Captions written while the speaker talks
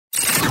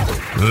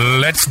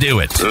Let's do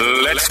it.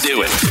 Let's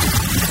do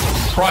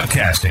it.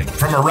 Broadcasting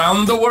from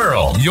around the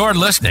world, you're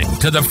listening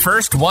to The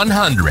First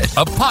 100,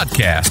 a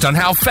podcast on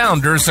how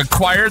founders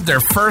acquired their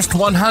first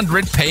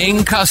 100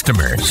 paying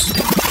customers.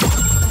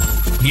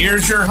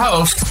 Here's your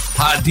host,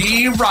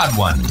 Hadi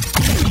Radwan.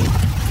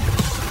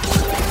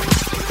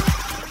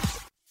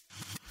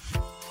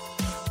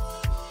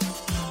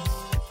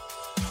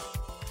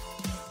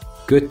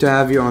 Good to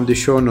have you on the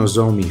show,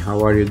 Nozomi.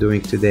 How are you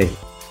doing today?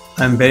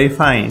 I'm very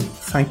fine.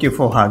 Thank you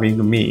for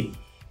having me.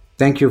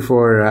 Thank you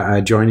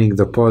for joining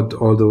the pod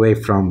all the way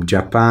from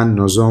Japan.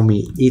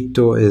 Nozomi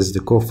Ito is the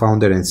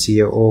co-founder and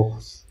CEO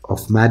of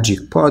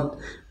MagicPod,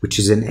 which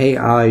is an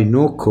AI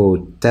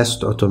no-code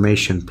test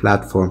automation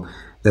platform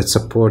that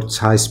supports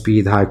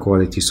high-speed,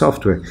 high-quality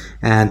software.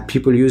 And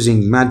people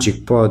using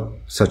MagicPod,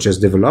 such as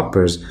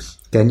developers,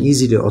 can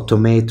easily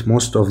automate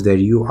most of their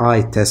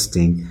UI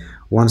testing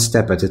one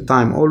step at a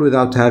time, all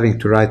without having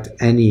to write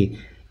any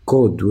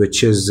code,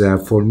 which is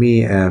for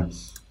me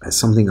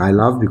something I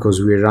love,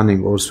 because we're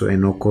running also a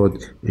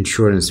no-code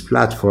insurance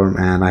platform,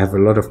 and I have a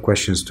lot of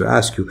questions to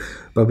ask you.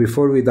 But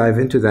before we dive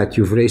into that,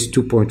 you've raised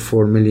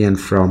 2.4 million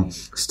from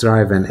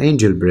Strive and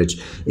Angel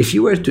Bridge. If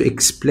you were to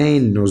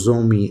explain,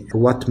 Nozomi,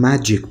 what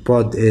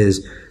MagicPod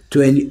is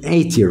to an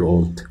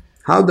 8-year-old,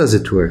 how does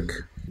it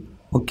work?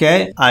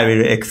 Okay, I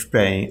will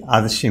explain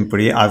as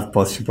simply as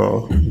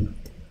possible.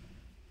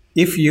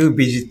 If you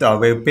visit our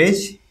web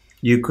page,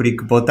 you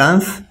click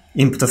buttons,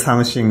 input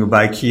something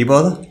by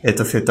keyboard,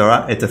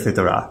 etc.,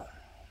 etc.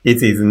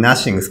 It is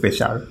nothing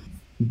special.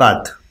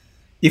 But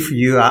if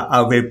you are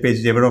a web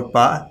page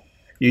developer,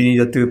 you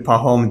need to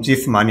perform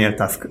this manual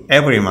task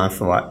every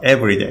month or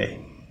every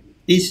day.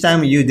 Each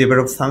time you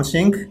develop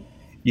something,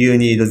 you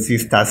need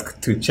this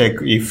task to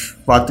check if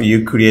what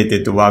you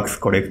created works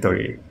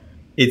correctly.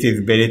 It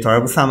is very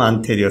troublesome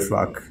and tedious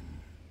work.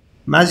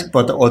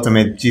 MagicPod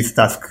automates this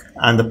task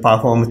and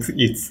performs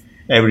it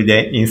every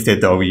day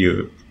instead of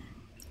you.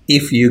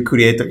 If you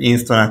create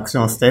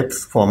instruction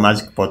steps for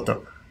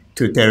MagicPod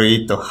to tell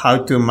it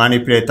how to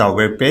manipulate a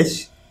web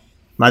page,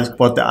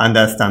 MagicPod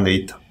understands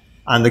it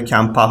and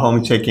can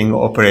perform checking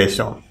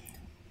operation.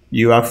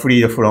 You are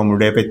freed from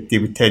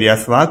repetitive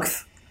tedious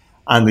works,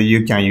 and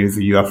you can use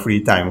your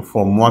free time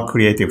for more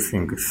creative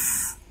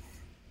things.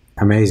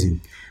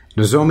 Amazing.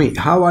 Nozomi,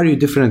 how are you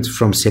different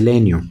from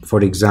Selenium,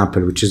 for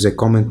example, which is a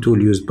common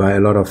tool used by a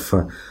lot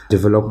of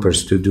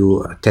developers to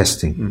do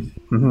testing?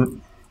 Mm-hmm.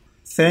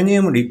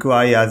 Selenium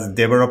requires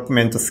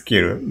development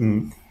skill.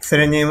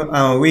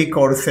 Selenium, we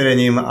call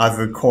Selenium as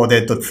a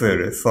coded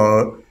tool,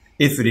 so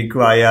it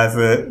requires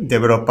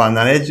developer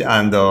knowledge,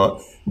 and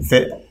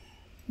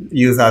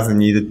users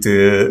need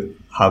to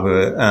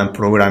have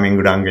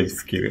programming language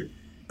skill.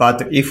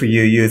 But if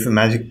you use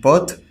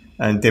MagicPod,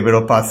 and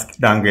developer's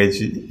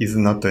language is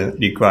not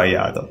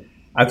required.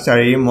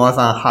 Actually, more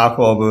than half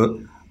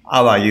of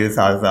our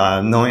users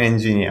are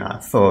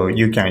non-engineers, so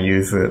you can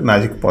use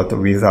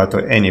MagicPod without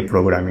any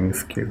programming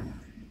skill.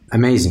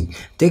 Amazing.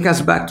 Take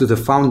us back to the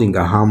founding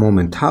aha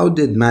moment. How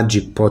did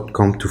MagicPod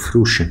come to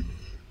fruition?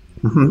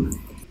 Mm-hmm.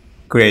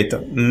 Great.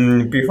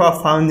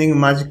 Before founding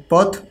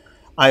MagicPod,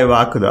 I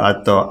worked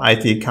at an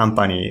IT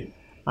company,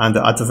 and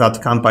at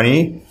that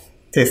company,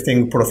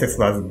 testing process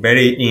was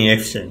very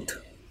inefficient.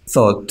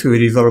 So to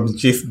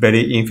resolve this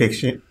very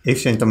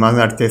efficient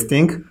manual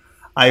testing,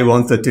 I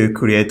wanted to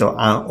create an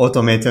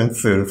automation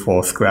tool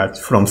from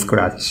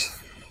scratch.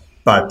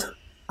 But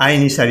I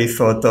initially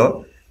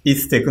thought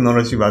its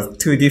technology was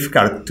too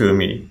difficult to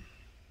me.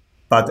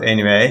 But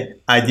anyway,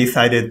 I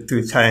decided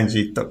to challenge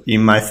it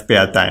in my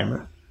spare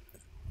time.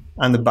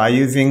 And by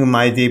using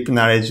my deep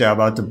knowledge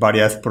about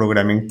various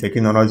programming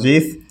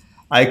technologies,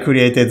 I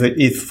created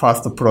its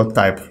first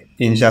prototype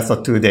in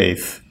just 2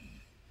 days.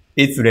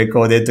 It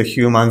recorded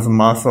humans'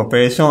 mouse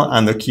operation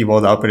and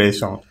keyboard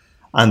operation,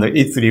 and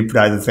it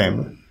replied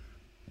them.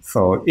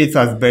 So it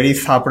was a very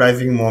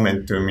surprising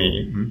moment to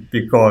me,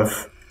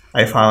 because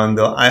I found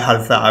I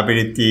had the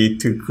ability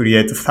to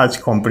create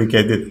such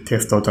complicated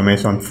test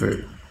automation tool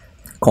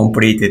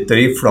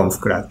completely from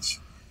scratch.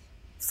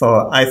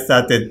 So I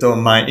started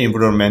my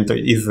involvement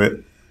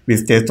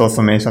with test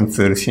automation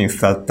tool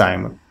since that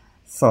time.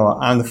 So,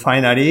 and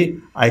finally,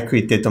 I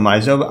quitted my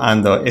job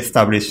and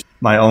established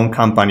my own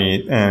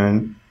company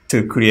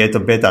to create a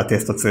better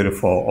test tool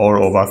for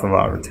all over the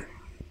world.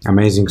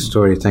 Amazing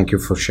story. Thank you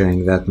for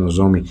sharing that,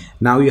 Nozomi.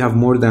 Now you have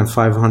more than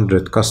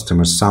 500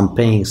 customers, some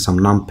paying, some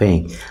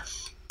non-paying.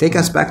 Take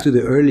us back to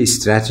the early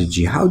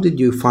strategy. How did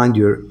you find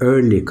your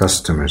early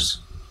customers?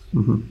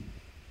 Mm-hmm.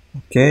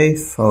 Okay,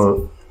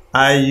 so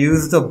I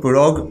used the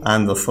blog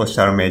and the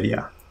social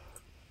media.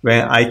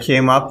 When I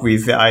came up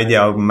with the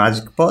idea of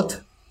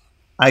MagicPod,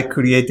 I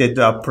created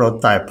a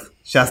prototype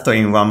just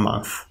in 1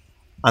 month.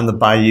 And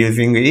by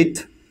using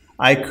it,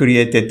 I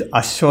created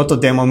a short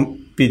demo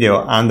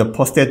video and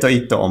posted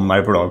it on my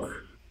blog.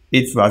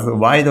 It was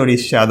widely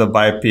shared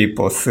by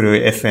people through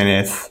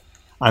SNS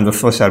and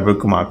social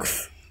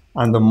bookmarks.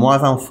 And more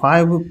than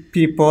 5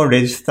 people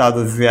registered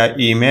their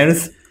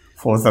emails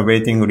for the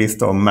waiting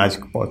list of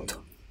MagicPod.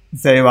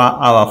 They were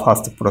our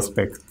first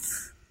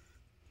prospects.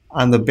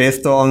 And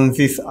based on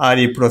this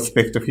early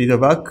prospect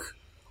feedback,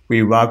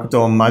 we worked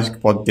on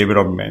MagicPod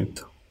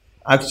development.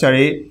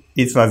 Actually,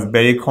 it was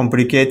very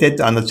complicated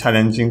and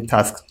challenging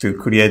task to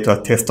create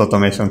a test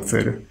automation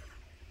tool,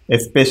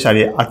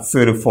 especially a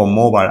tool for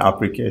mobile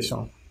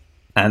application.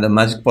 And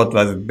MagicPod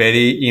was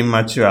very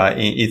immature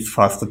in its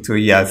first 2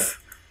 years.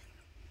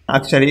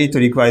 Actually, it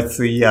required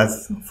 3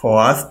 years for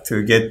us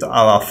to get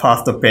our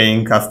first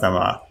paying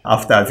customer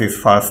after this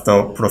first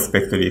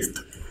prospect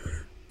list.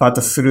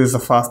 But through the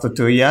first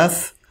 2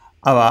 years,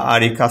 our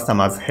early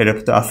customers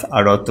helped us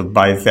a lot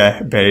by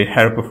their very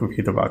helpful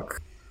feedback.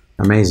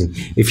 Amazing.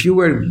 If you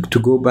were to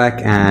go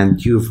back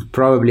and you've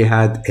probably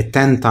had a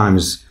 10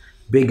 times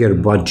bigger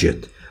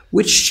budget,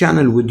 which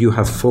channel would you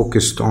have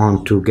focused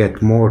on to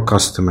get more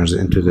customers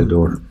into the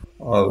door?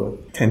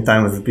 10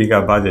 times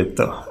bigger budget.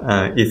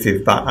 It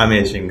is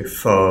amazing.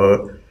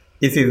 So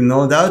it is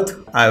no doubt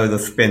I would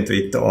spend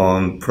it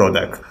on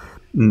product.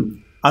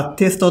 A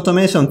test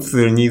automation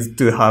tool needs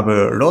to have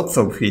lots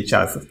of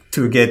features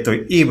to get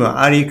even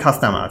early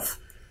customers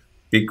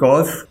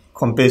because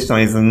competition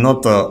is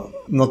not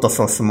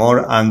so small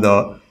and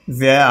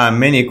there are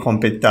many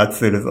competitor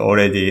tools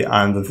already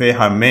and they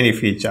have many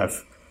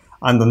features.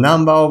 And the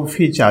number of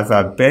features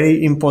are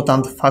very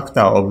important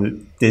factor of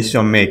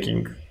decision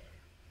making.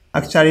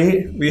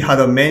 Actually, we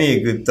had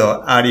many good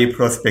early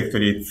prospect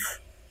leads.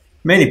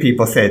 Many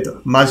people said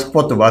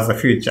MagicPod was the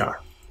future,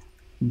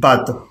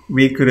 but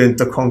we couldn't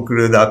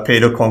conclude a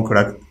paid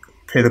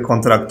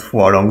contract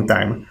for a long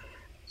time,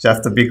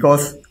 just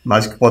because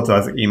MagicPod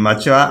was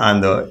immature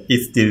and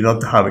it did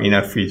not have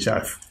enough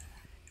features.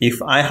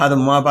 If I had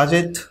more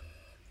budget,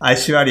 I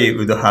surely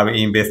would have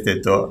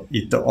invested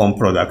it on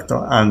product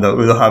and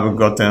would have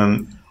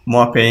gotten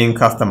more paying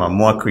customer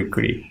more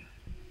quickly.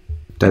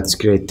 That's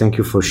great. Thank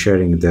you for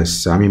sharing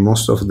this. I mean,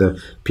 most of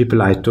the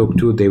people I talk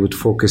to, they would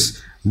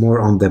focus more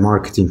on the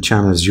marketing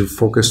channels. You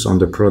focus on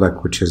the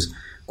product, which is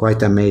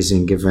quite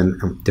amazing given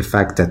the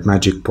fact that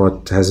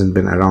MagicPod hasn't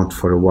been around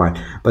for a while.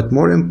 But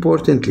more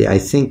importantly, I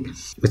think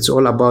it's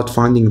all about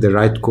finding the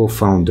right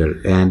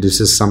co-founder. And this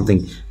is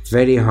something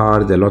very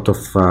hard. A lot of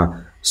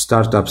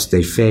startups,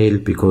 they fail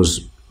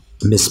because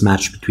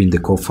mismatch between the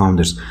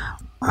co-founders.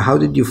 How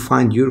did you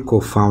find your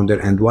co-founder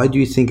and why do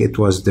you think it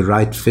was the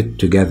right fit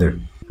together?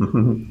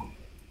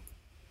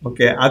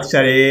 Okay,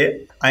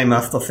 actually, I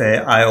must say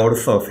I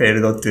also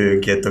failed to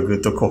get a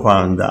good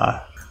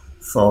co-founder.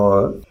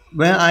 So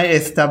when I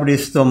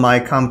established my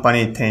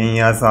company 10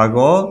 years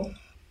ago,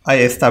 I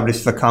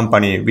established the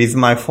company with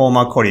my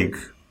former colleague.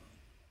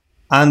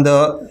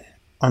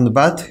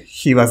 But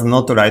he was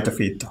not the right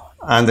fit.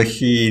 And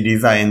he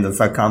resigned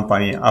the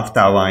company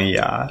after 1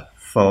 year.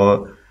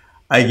 So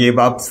I gave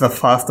up the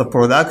first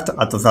product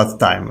at that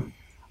time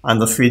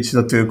and switched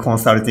to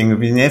consulting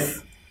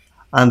business.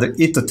 And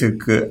it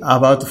took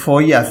about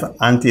 4 years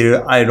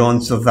until I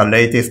launched the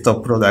latest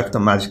product,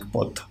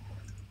 MagicPod.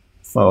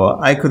 So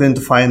I couldn't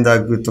find a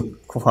good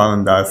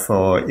co-founder,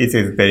 so it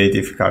is very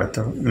difficult.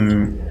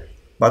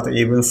 But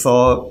even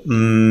so,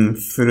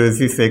 through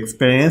this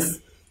experience,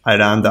 I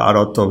learned a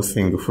lot of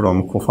things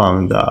from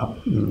co-founder.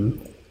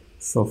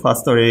 So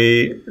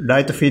firstly,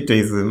 right fit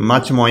is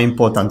much more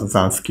important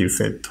than skill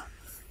set.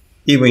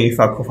 Even if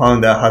a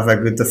co-founder has a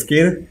good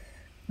skill,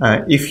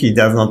 if he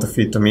does not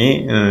fit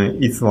me,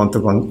 it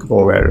won't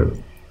go well.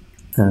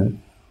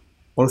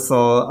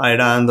 Also, I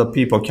learned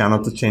people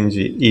cannot change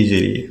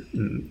easily.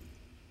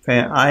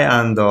 When I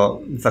and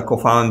the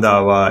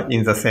co-founder were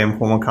in the same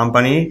home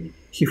company,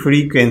 he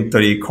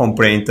frequently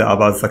complained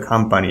about the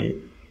company,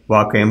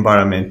 work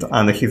environment,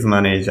 and his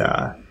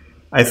manager.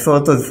 I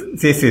thought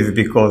this is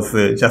because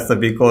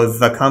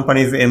the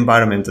company's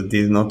environment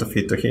did not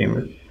fit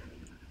him.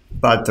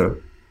 But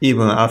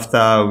even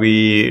after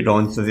we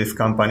launched this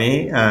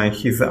company,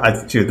 his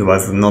attitude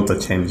was not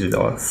changed.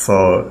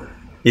 So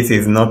it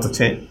is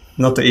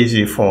not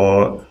easy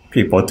for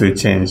people to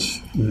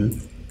change.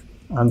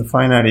 And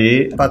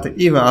finally, but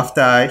even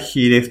after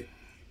he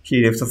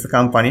left the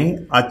company,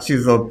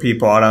 attitudes of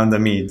people around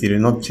me did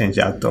not change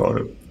at all.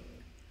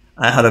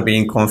 I had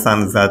been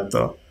concerned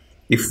that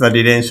if the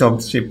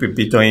relationship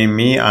between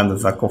me and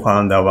the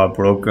co-founder were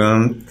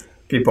broken,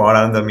 people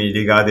around me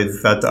regarded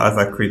that as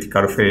a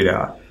critical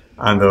failure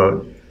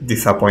and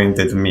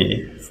disappointed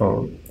me.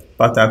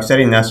 But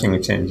actually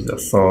nothing changed.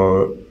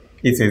 So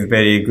it is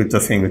very good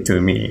thing to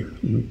me.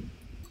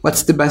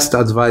 What's the best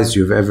advice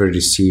you've ever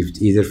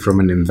received, either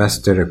from an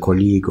investor, a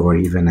colleague, or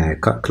even a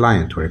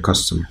client or a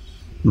customer?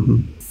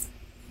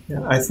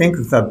 Yeah, I think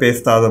the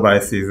best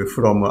advice is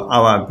from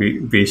our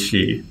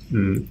VC.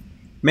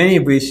 Many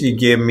VC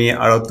gave me a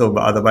lot of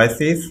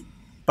advices,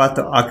 but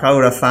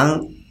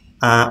Akaura-san,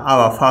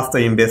 our first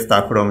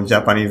investor from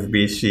Japanese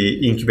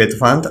VC Incubate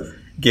Fund,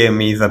 gave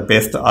me the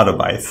best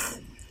advice.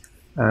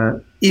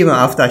 Even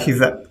after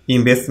his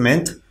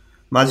investment,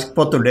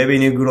 MagicPod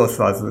revenue growth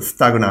was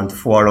stagnant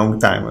for a long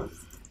time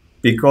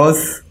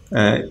because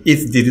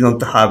it did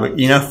not have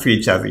enough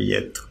features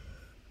yet.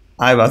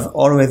 I was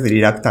always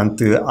reluctant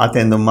to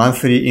attend a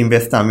monthly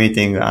investor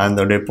meeting and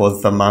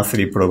report the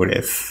monthly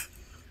progress.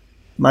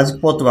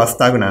 MagicPod was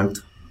stagnant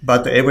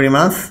But every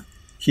month,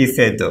 he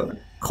said,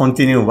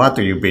 continue what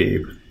you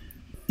believe.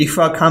 If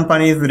a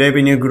company's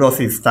revenue growth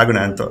is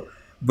stagnant,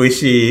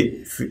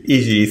 VC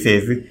easily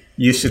says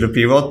you should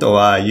pivot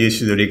or you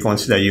should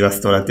reconsider your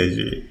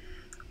strategy.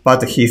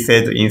 But he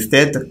said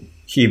instead,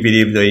 he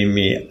believed in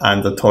me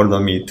and told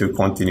me to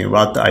continue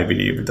what I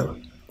believed.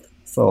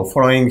 So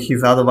following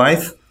his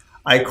advice,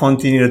 I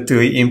continued to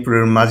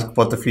improve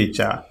MagicPod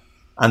feature.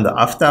 And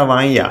after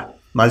 1 year,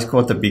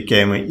 MagicPod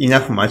became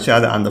enough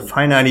matured and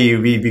finally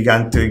we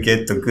began to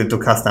get good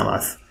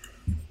customers.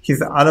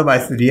 His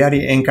advice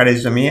really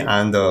encouraged me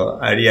and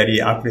I really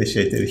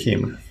appreciated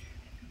him.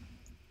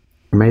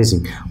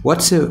 Amazing.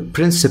 What's a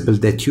principle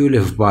that you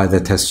live by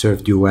that has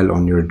served you well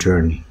on your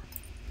journey?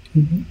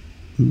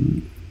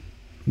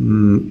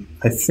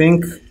 I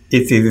think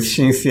it is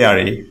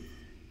sincerity.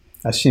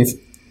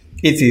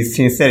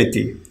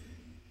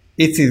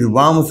 It is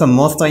one of the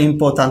most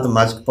important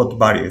MagicPod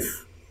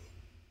values.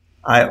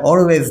 I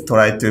always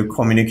try to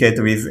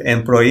communicate with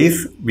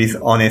employees with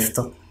honest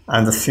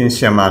and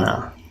sincere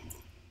manner.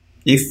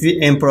 If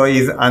the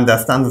employees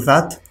understand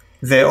that,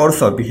 they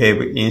also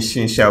behave in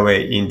sincere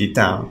way in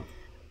return.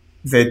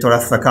 They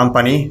trust the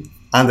company,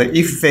 and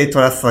if they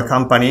trust the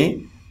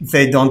company,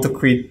 they don't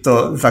quit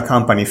the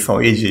company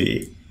so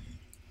easily.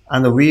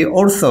 And we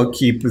also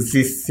keep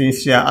this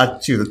sincere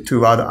attitude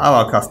toward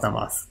our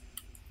customers.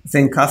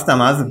 Then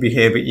customers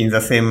behave in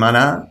the same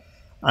manner,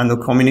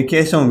 and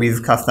communication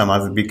with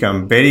customers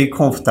become very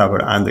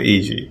comfortable and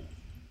easy.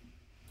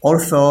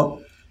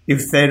 Also,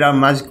 if they love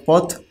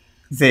MagicPod,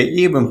 they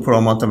even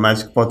promote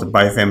MagicPod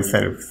by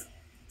themselves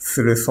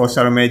through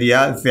social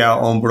media, their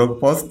own blog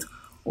post,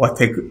 or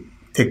tech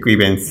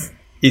events.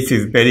 It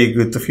is very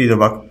good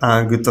feedback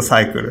and good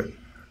cycle.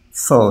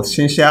 So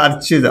sincere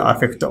attitude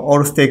affects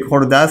all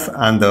stakeholders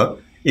and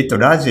it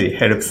largely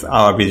helps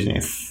our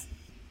business.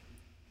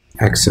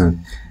 Excellent.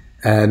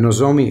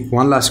 Nozomi,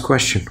 one last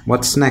question.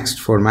 What's next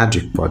for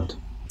MagicPod?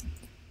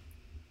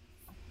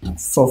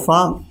 So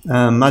far,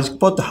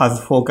 MagicPod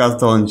has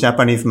focused on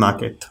Japanese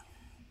market.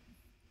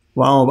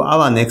 One of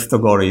our next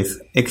goals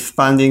is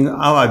expanding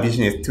our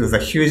business to the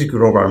huge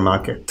global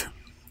market.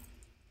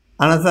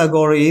 Another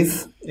goal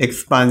is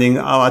expanding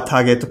our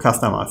target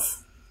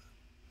customers.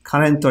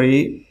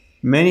 Currently,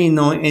 many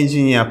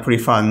non-engineers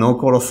prefer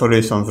no-code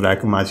solutions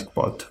like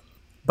MagicPod,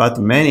 but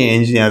many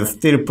engineers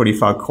still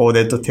prefer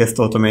coded test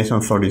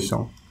automation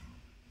solution.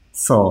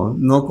 So,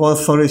 no-code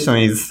solution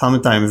is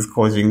sometimes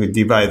causing a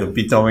divide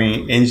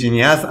between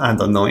engineers and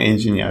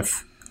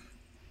non-engineers.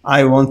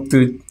 I want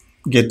to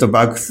get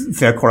back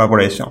their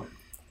collaboration.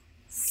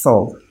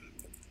 So,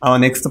 our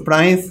next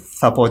plan is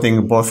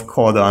supporting both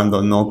code and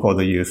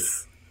no-code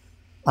use.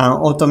 An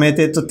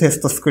automated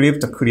test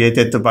script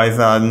created by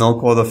the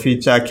no-code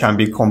feature can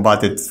be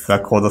converted to the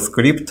code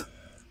script,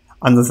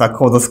 and the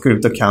code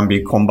script can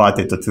be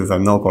converted to the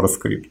no-code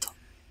script.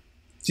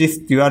 This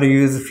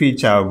dual-use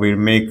feature will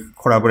make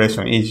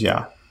collaboration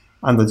easier,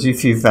 and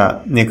this is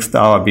the next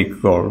our big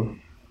goal.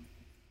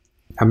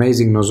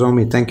 Amazing,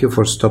 Nozomi. Thank you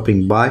for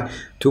stopping by.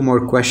 2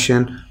 more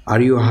questions.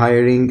 Are you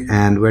hiring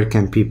and where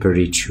can people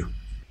reach you?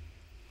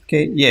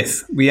 Okay,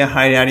 yes, we are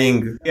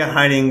hiring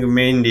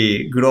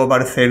mainly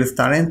global sales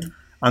talent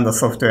and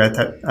software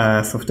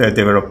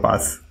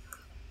developers.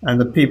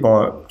 And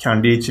people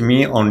can reach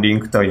me on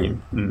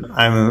LinkedIn.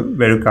 I'm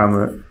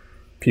welcome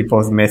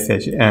people's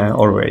message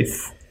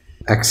always.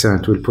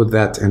 Excellent. We'll put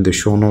that in the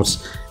show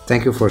notes.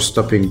 Thank you for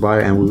stopping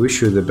by and we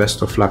wish you the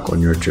best of luck on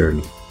your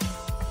journey.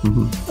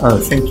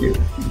 Thank you.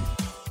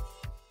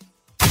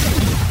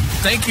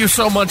 Thank you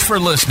so much for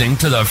listening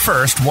to the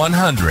First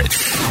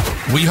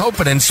 100. We hope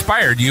it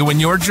inspired you in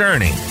your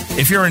journey.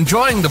 If you're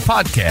enjoying the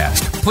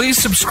podcast, please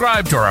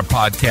subscribe to our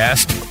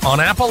podcast on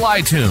Apple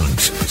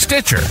iTunes,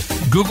 Stitcher,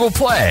 Google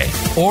Play,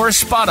 or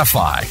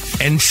Spotify,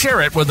 and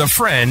share it with a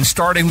friend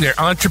starting their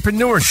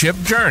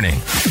entrepreneurship journey.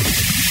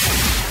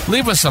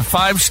 Leave us a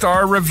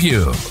 5-star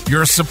review.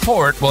 Your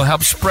support will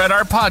help spread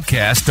our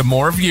podcast to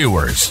more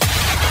viewers.